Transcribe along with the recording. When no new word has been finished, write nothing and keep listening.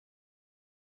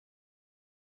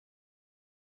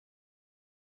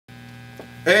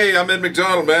Hey, I'm Ed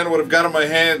McDonald, man. What I've got in my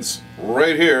hands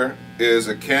right here is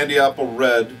a candy apple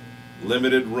red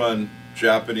limited run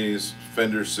Japanese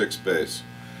Fender 6 bass.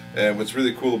 And what's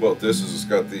really cool about this is it's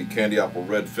got the candy apple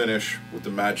red finish with the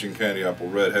matching candy apple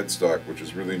red headstock, which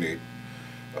is really neat.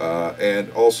 And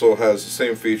also has the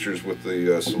same features with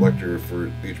the selector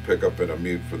for each pickup and a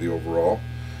mute for the overall.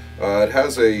 It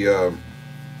has a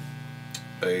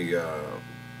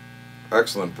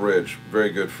excellent bridge,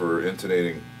 very good for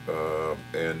intonating,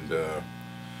 and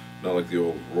not like the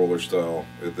old roller style.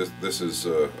 This is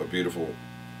a beautiful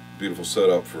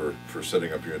setup for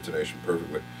setting up your intonation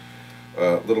perfectly.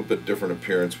 A little bit different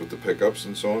appearance with the pickups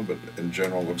and so on, but in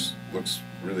general looks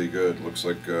really good. Looks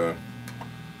like a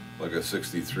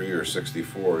 63 or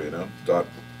 64, you know, dot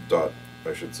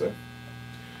I should say.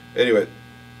 Anyway,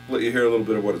 let you hear a little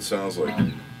bit of what it sounds like.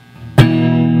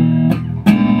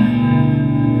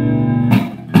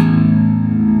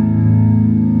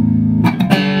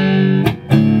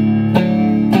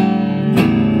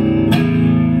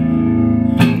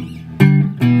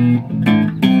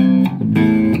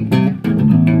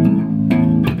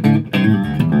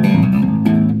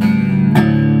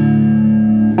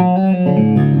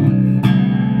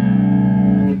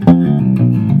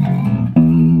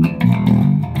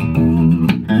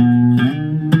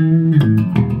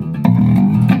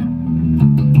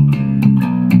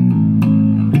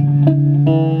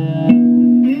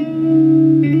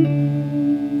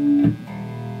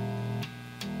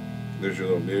 There's your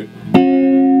little mute. You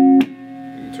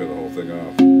can turn the whole thing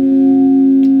off.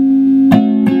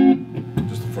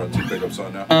 Just the front two pickups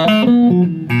on now. A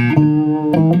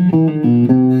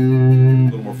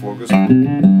little more focus.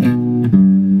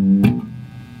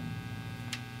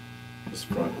 This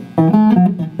front.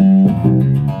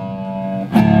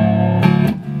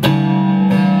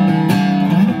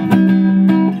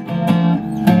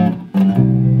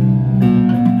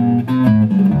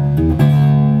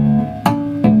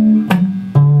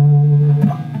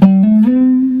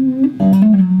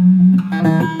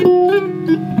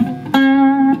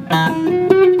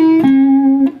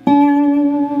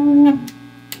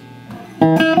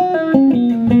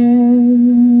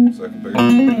 Second pickup.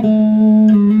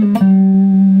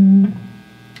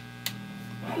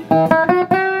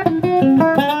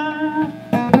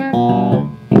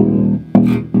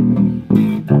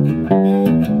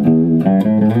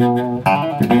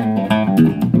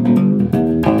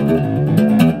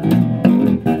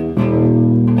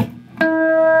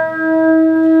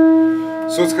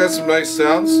 So it's got some nice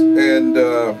sounds, and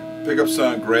pickups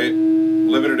sound great.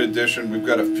 Limited edition. We've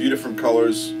got a few different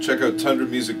colors. Check out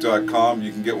tundramusic.com.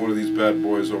 You can get one of these bad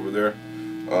boys over there.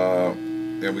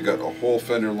 And we got a whole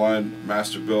Fender line,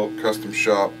 master built, custom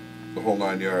shop, the whole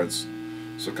 9 yards.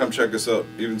 So come check us out.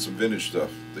 Even some vintage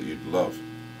stuff that you'd love.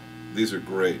 These are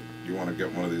great. You want to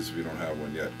get one of these if you don't have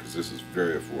one yet, because this is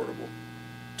very affordable.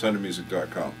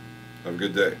 tundramusic.com. Have a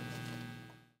good day.